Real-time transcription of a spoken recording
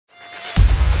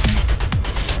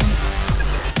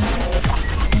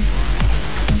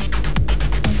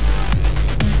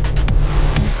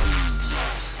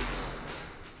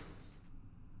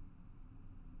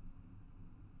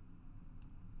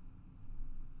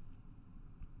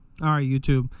All right,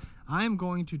 YouTube. I am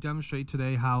going to demonstrate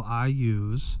today how I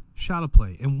use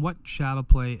Shadowplay and what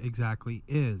Shadowplay exactly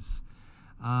is.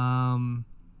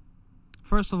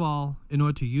 First of all, in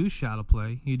order to use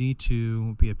Shadowplay, you need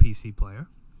to be a PC player.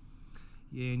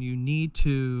 And you need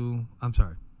to,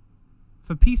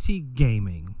 for PC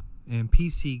gaming and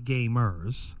PC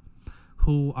gamers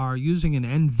who are using an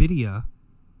Nvidia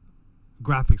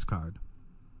graphics card,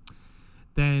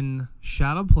 then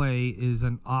Shadowplay is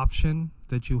an option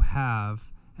that you have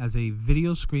as a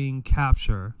video screen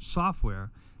capture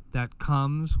software that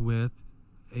comes with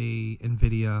a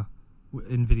Nvidia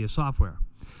software.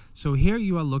 So here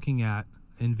you are looking at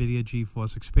Nvidia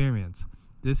GeForce Experience.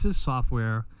 This is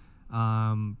software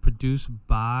produced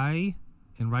by,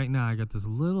 and right now I got this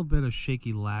little bit of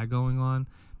shaky lag going on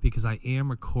because I am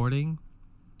recording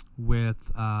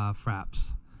with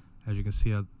Fraps, as you can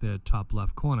see at the top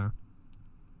left corner.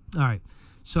 All right,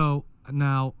 so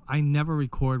now I never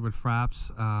record with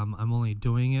Fraps. I'm only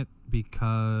doing it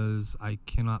because I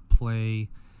cannot play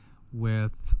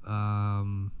with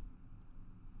the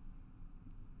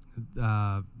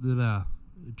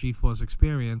GeForce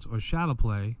Experience or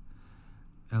Shadowplay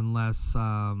unless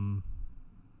I'm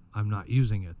not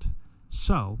using it.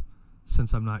 So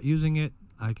since I'm not using it,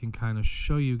 I can kind of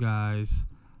show you guys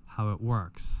how it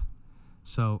works.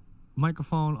 So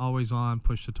microphone always on,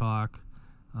 push to talk.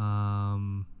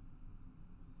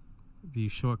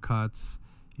 These shortcuts,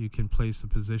 you can place the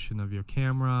position of your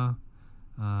camera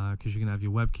because you can have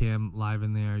your webcam live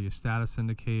in there, your status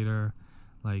indicator,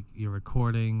 like you're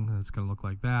recording, it's going to look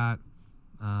like that.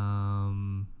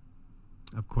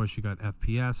 Of course, you got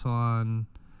FPS on.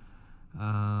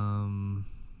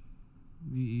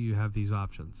 You have these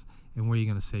options. And where you're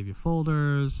going to save your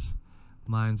folders.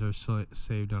 Mines are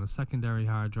saved on a secondary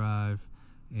hard drive.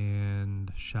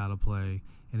 And Shadowplay.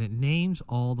 And it names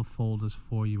all the folders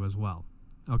for you as well.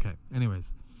 Okay,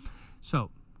 anyways.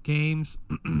 So, games.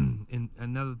 And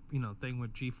another thing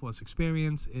with GeForce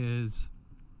Experience is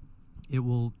it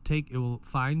will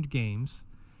find games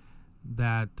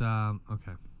that,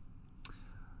 okay.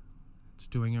 It's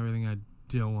doing everything I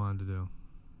don't want to do.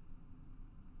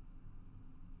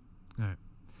 All right.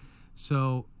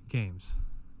 So, games.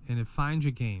 And it finds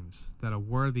your games that are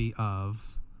worthy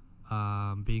of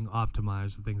being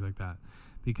optimized and things like that.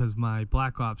 Because my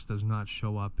Black Ops does not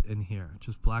show up in here.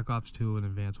 Just Black Ops 2 and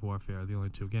Advanced Warfare are the only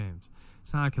two games.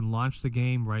 So now I can launch the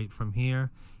game right from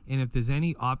here. And if there's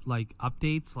any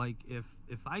updates, like if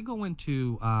I go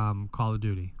into Call of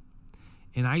Duty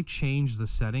and I change the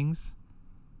settings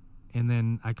and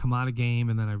then I come out of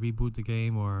game and then I reboot the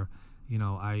game, or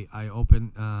I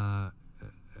open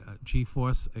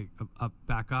GeForce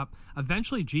back up.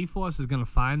 Eventually, GeForce is going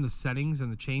to find the settings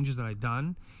and the changes that I've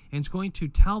done, and it's going to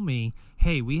tell me,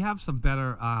 hey, we have some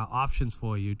better options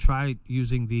for you. Try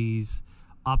using these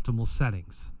optimal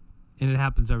settings. And it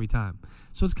happens every time.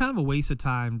 So it's kind of a waste of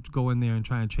time to go in there and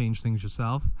try and change things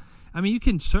yourself. I mean, you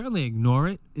can certainly ignore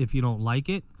it if you don't like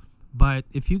it, but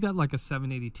if you got like a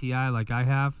 780 Ti like I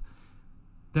have,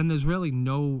 then there's really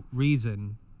no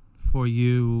reason for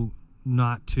you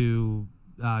not to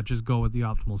just go with the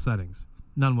optimal settings.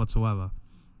 None whatsoever.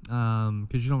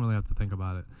 Because you don't really have to think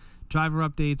about it. Driver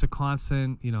updates are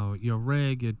constant. Your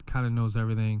rig, it kind of knows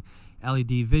everything.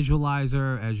 LED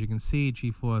visualizer, as you can see,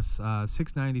 GeForce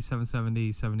 690,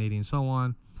 770, 780, and so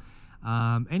on.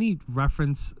 Any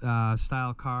reference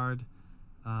style card,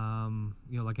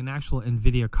 like an actual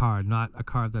Nvidia card, not a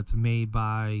card that's made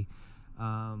by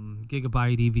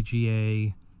Gigabyte,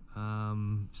 EVGA,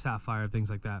 Sapphire,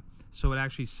 things like that. So it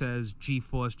actually says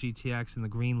GeForce GTX in the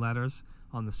green letters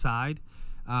on the side.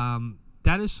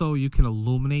 That is so you can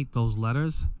illuminate those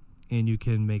letters and you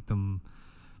can make them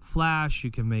flash,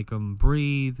 you can make them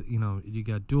breathe. You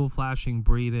got dual flashing,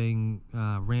 breathing,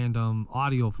 random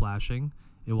audio flashing.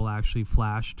 It will actually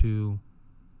flash to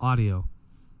audio.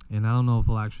 And I don't know if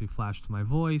it'll actually flash to my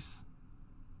voice,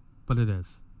 but it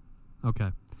is.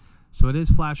 Okay. So it is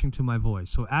flashing to my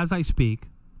voice. So as I speak,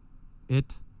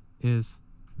 it is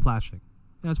flashing.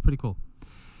 That's pretty cool.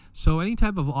 So any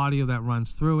type of audio that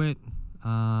runs through it,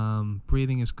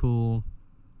 breathing is cool.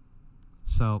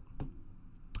 So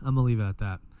I'm gonna leave it at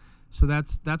that. So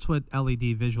that's what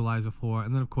LED visualizer for.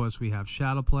 And then of course we have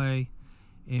Shadowplay.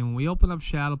 And when we open up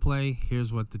Shadowplay,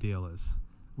 here's what the deal is.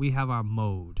 We have our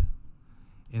mode.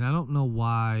 And I don't know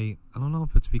why. I don't know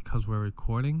if it's because we're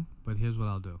recording, but here's what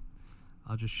I'll do.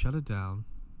 I'll just shut it down.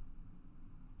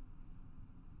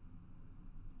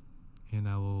 And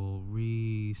I will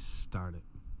restart it.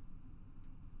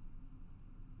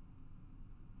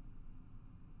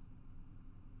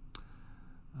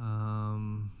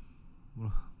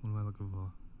 What am I looking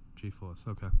for? GeForce.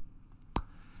 Okay.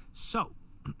 So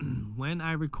when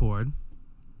I record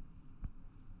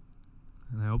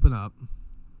and I open up,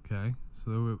 okay,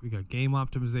 so we got game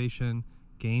optimization,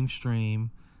 game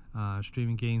stream,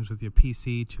 streaming games with your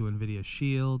PC to Nvidia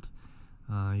Shield.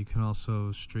 You can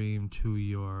also stream to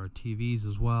your TVs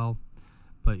as well,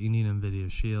 but you need Nvidia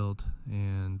Shield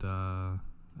and a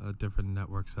different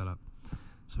network setup.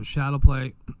 So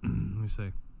Shadowplay, let me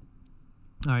see.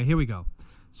 All right, here we go.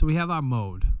 So we have our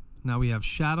mode. Now we have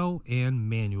shadow and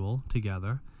manual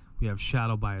together. We have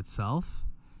shadow by itself,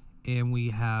 and we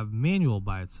have manual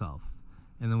by itself.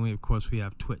 And then we, of course, we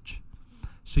have Twitch.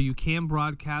 So you can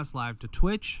broadcast live to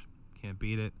Twitch. Can't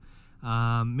beat it.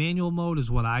 Manual mode is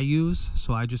what I use.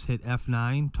 So I just hit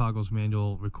F9, toggles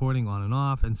manual recording on and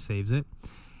off, and saves it.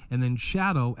 And then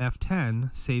shadow,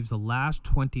 F10, saves the last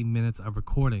 20 minutes of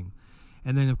recording.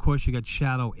 And then, of course, you got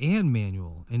shadow and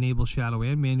manual. Enable shadow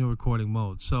and manual recording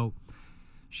mode. So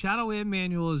shadow and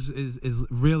manual is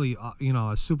really,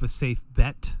 a super safe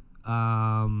bet.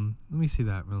 Let me see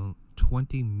that.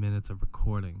 20 minutes of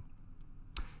recording.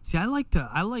 See, I like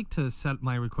to set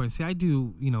my recording. See, I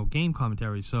do, game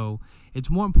commentary. So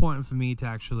it's more important for me to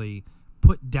actually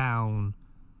put down,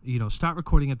 start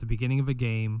recording at the beginning of a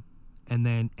game and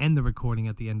then end the recording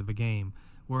at the end of a game.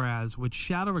 Whereas with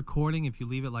shadow recording, if you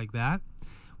leave it like that,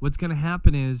 what's going to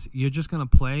happen is you're just going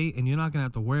to play and you're not going to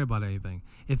have to worry about anything.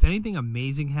 If anything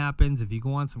amazing happens, if you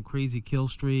go on some crazy kill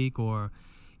streak or,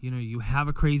 you have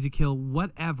a crazy kill,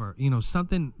 whatever,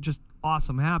 something just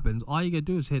awesome happens, all you got to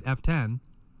do is hit F10.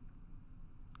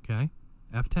 Okay?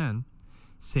 F10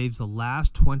 saves the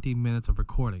last 20 minutes of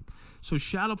recording. So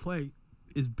Shadowplay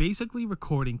is basically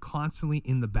recording constantly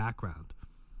in the background.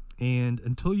 And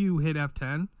until you hit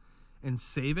F10 and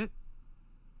save it,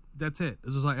 that's it.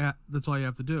 That's all you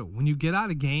have to do. When you get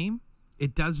out of game,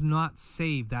 it does not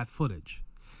save that footage.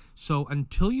 So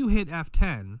until you hit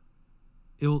F10,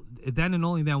 then and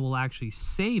only then will actually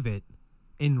save it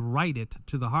and write it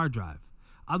to the hard drive.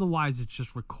 Otherwise, it's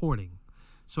just recording.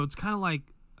 So it's kind of like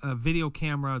a video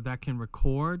camera that can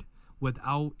record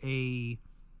without a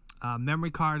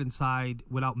memory card inside,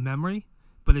 without memory,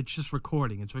 but it's just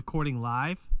recording. It's recording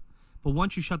live. But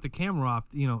once you shut the camera off,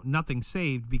 nothing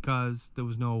saved because there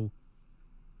was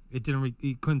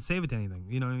you couldn't save it to anything.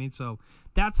 You know what I mean? So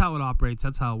that's how it operates.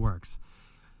 That's how it works.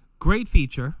 Great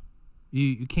feature.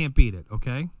 You can't beat it,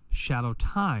 okay? Shadow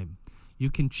time. You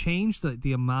can change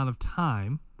the amount of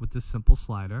time with this simple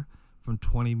slider from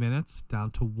 20 minutes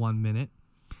down to 1 minute.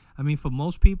 I mean, for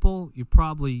most people,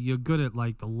 you're good at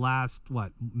like the last,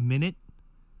 minute,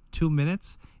 2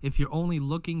 minutes. If you're only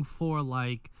looking for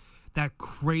like that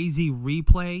crazy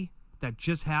replay that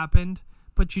just happened,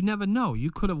 but you never know.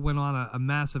 You could have went on a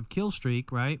massive kill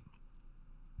streak, right?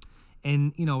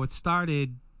 And, it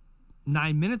started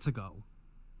 9 minutes ago.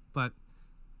 But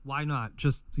why not?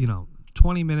 Just,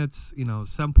 20 minutes,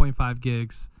 7.5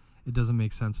 gigs. It doesn't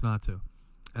make sense not to.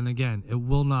 And again, it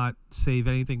will not save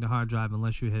anything to hard drive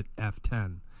unless you hit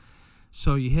F10.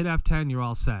 So you hit F10, you're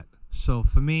all set. So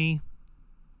for me,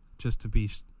 just to be,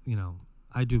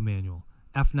 I do manual.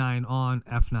 F9 on,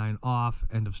 F9 off,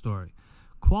 end of story.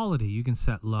 Quality, you can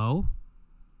set low,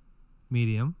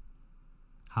 medium,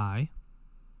 high,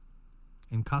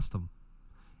 and custom.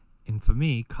 And for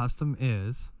me, custom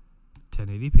is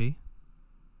 1080p,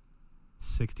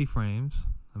 60 frames.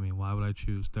 I mean, why would I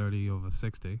choose 30 over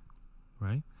 60,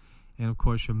 right? And of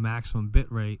course, your maximum bit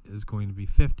rate is going to be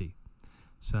 50.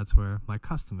 So that's where my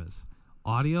custom is.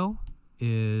 Audio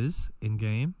is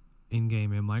in-game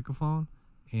and microphone,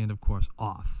 and of course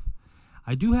off.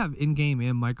 I do have in-game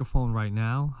and microphone right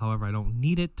now. However, I don't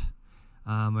need it.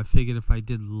 I figured if I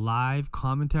did live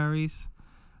commentaries,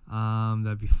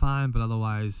 that'd be fine. But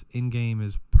otherwise, in-game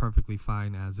is perfectly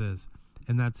fine as is.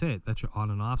 And that's it. That's your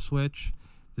on and off switch.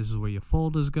 This is where your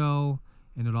folders go.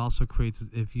 And it also creates,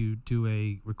 if you do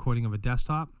a recording of a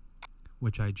desktop,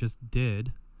 which I just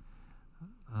did,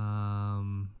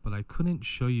 but I couldn't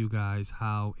show you guys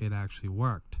how it actually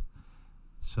worked.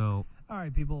 So, all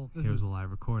right, people, here's a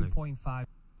live recording. 2.5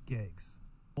 gigs.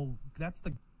 Well, that's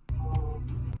the...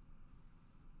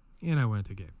 And I went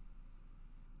to game.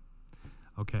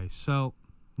 Okay, so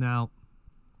now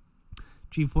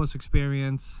GeForce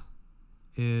Experience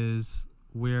is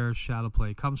where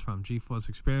Shadowplay comes from. GeForce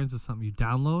Experience is something you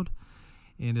download,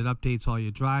 and it updates all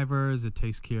your drivers. It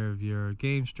takes care of your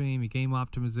game stream, your game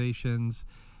optimizations.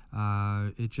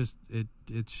 It's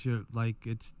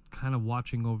kind of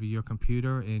watching over your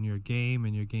computer and your game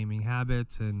and your gaming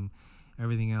habits and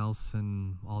everything else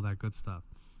and all that good stuff.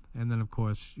 And then, of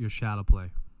course, your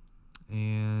Shadowplay.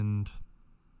 And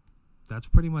that's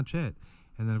pretty much it.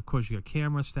 And then, of course, you got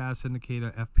camera, status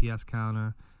indicator, FPS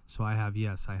counter, So I have,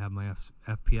 yes, I have my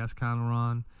FPS counter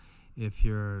on. If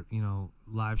you're,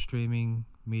 live streaming,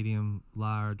 medium,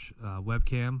 large,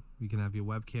 webcam, you can have your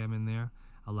webcam in there.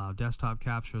 Allow desktop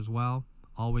capture as well.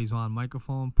 Always on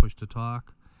microphone, push to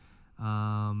talk.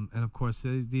 And of course,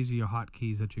 these are your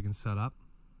hotkeys that you can set up.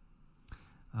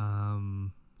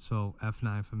 So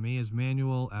F9 for me is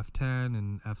manual, F10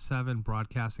 and F7,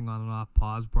 broadcasting on and off,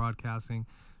 pause broadcasting,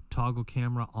 toggle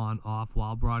camera on, off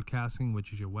while broadcasting,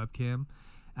 which is your webcam,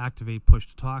 activate push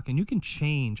to talk, and you can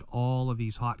change all of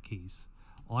these hotkeys.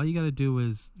 All you got to do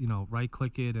is, right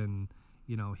click it and,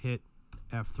 hit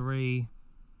F3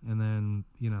 and then,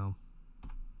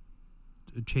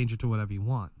 change it to whatever you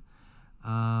want.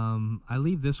 I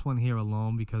leave this one here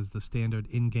alone because the standard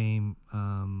in-game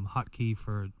hotkey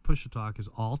for push to talk is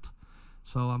Alt.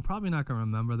 So I'm probably not going to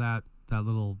remember that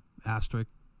little asterisk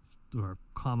or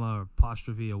comma or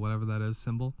apostrophe or whatever that is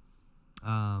symbol.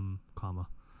 Comma.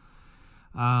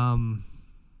 I'm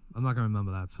not going to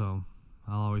remember that, so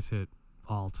I'll always hit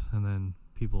Alt, and then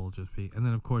people will just be. And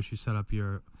then of course you set up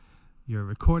your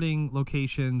recording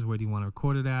locations. Where do you want to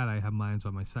record it at? I have mine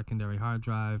on my secondary hard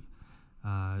drive.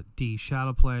 D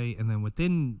Shadowplay, and then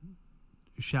within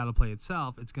Shadowplay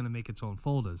itself, it's going to make its own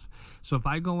folders. So if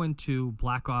I go into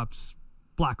Black Ops,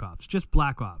 just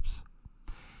Black Ops,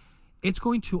 it's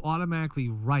going to automatically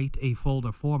write a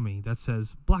folder for me that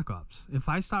says Black Ops. If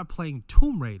I start playing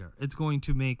Tomb Raider, it's going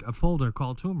to make a folder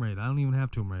called Tomb Raider. I don't even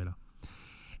have Tomb Raider.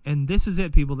 And this is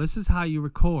it, people. This is how you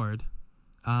record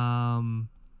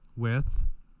with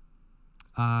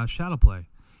Shadowplay.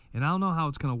 And I don't know how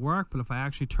it's going to work, but if I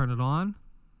actually turn it on,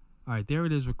 all right, there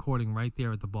it is recording right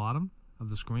there at the bottom of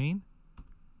the screen.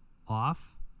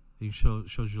 Off. It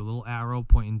shows you a little arrow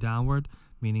pointing downward,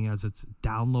 meaning as it's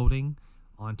downloading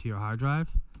onto your hard drive.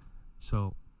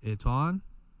 So it's on,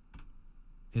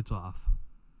 it's off.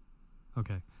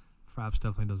 Okay, Fraps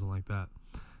definitely doesn't like that.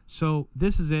 So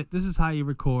this is it. This is how you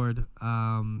record.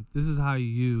 This is how you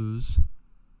use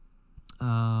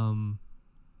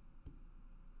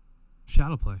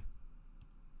Shadowplay.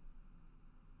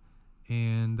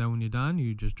 And then when you're done,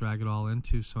 you just drag it all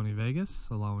into Sony Vegas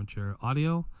along with your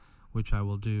audio, which I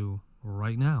will do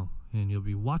right now, and you'll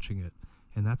be watching it.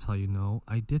 And that's how you know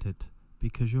I did it,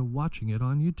 because you're watching it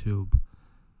on YouTube.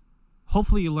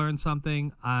 Hopefully you learned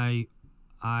something. I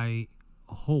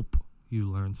hope you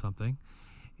learned something.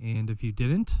 And if you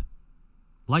didn't,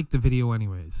 like the video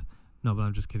anyways. No, but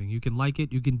I'm just kidding. You can like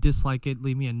it, you can dislike it,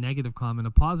 leave me a negative comment,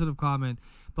 a positive comment,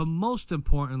 but most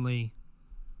importantly,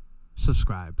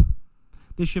 subscribe.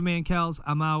 This is your man, Kels.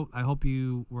 I'm out. I hope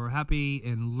you were happy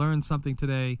and learned something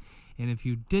today. And if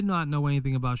you did not know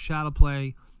anything about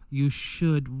Shadowplay, you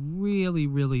should really,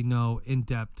 really know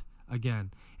Indepth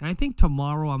again. And I think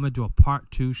tomorrow I'm going to do a part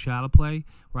 2 Shadowplay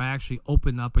where I actually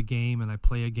open up a game and I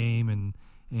play a game and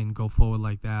go forward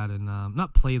like that, and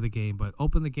not play the game, but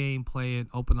open the game, play it,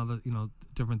 open other,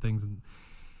 different things. And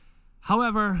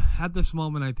however, at this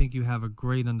moment, I think you have a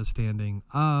great understanding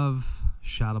of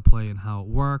Shadowplay and how it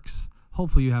works.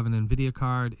 Hopefully you have an Nvidia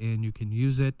card and you can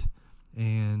use it.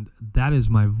 And that is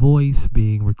my voice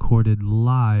being recorded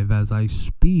live as I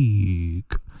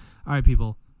speak. All right,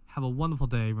 people, have a wonderful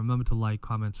day. Remember to like,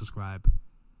 comment, subscribe.